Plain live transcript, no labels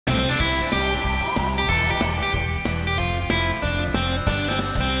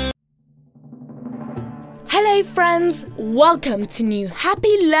Hello friends, welcome to new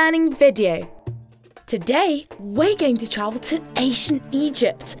Happy Learning video. Today we're going to travel to ancient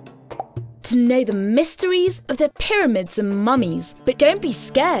Egypt to know the mysteries of the pyramids and mummies. But don't be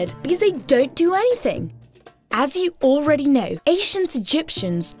scared because they don't do anything. As you already know, ancient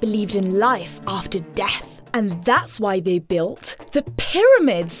Egyptians believed in life after death, and that's why they built the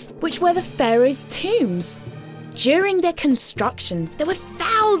pyramids, which were the pharaohs' tombs. During their construction, there were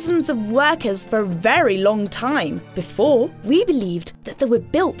thousands of workers for a very long time. Before, we believed that they were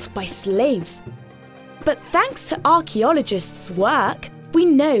built by slaves. But thanks to archaeologists' work, we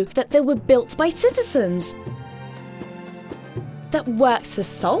know that they were built by citizens that worked for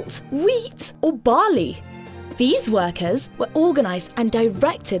salt, wheat, or barley. These workers were organised and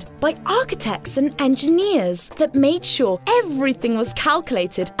directed by architects and engineers that made sure everything was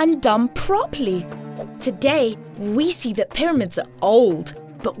calculated and done properly. Today, we see that pyramids are old,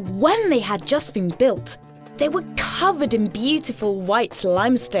 but when they had just been built, they were covered in beautiful white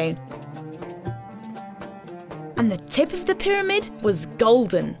limestone. And the tip of the pyramid was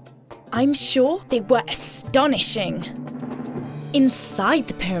golden. I'm sure they were astonishing. Inside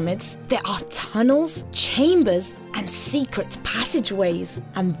the pyramids, there are tunnels, chambers, and secret passageways.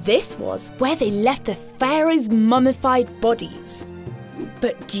 And this was where they left the pharaohs' mummified bodies.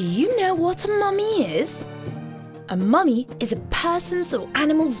 But do you know what a mummy is? A mummy is a person's or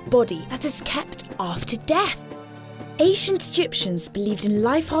animal's body that is kept after death. Ancient Egyptians believed in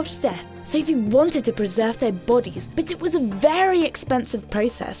life after death, so they wanted to preserve their bodies, but it was a very expensive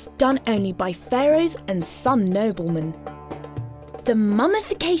process done only by pharaohs and some noblemen. The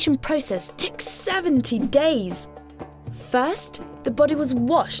mummification process took 70 days. First, the body was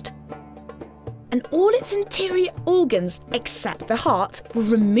washed, and all its interior organs, except the heart, were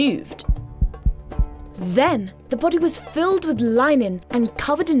removed. Then, the body was filled with linen and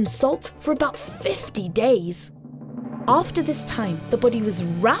covered in salt for about 50 days. After this time, the body was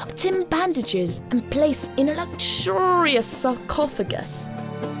wrapped in bandages and placed in a luxurious sarcophagus.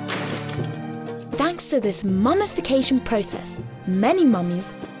 Thanks to this mummification process, many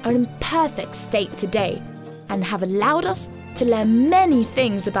mummies are in perfect state today and have allowed us to learn many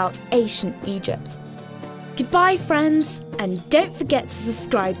things about ancient Egypt. Goodbye friends, and don't forget to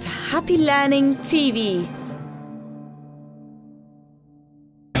subscribe to Happy Learning TV.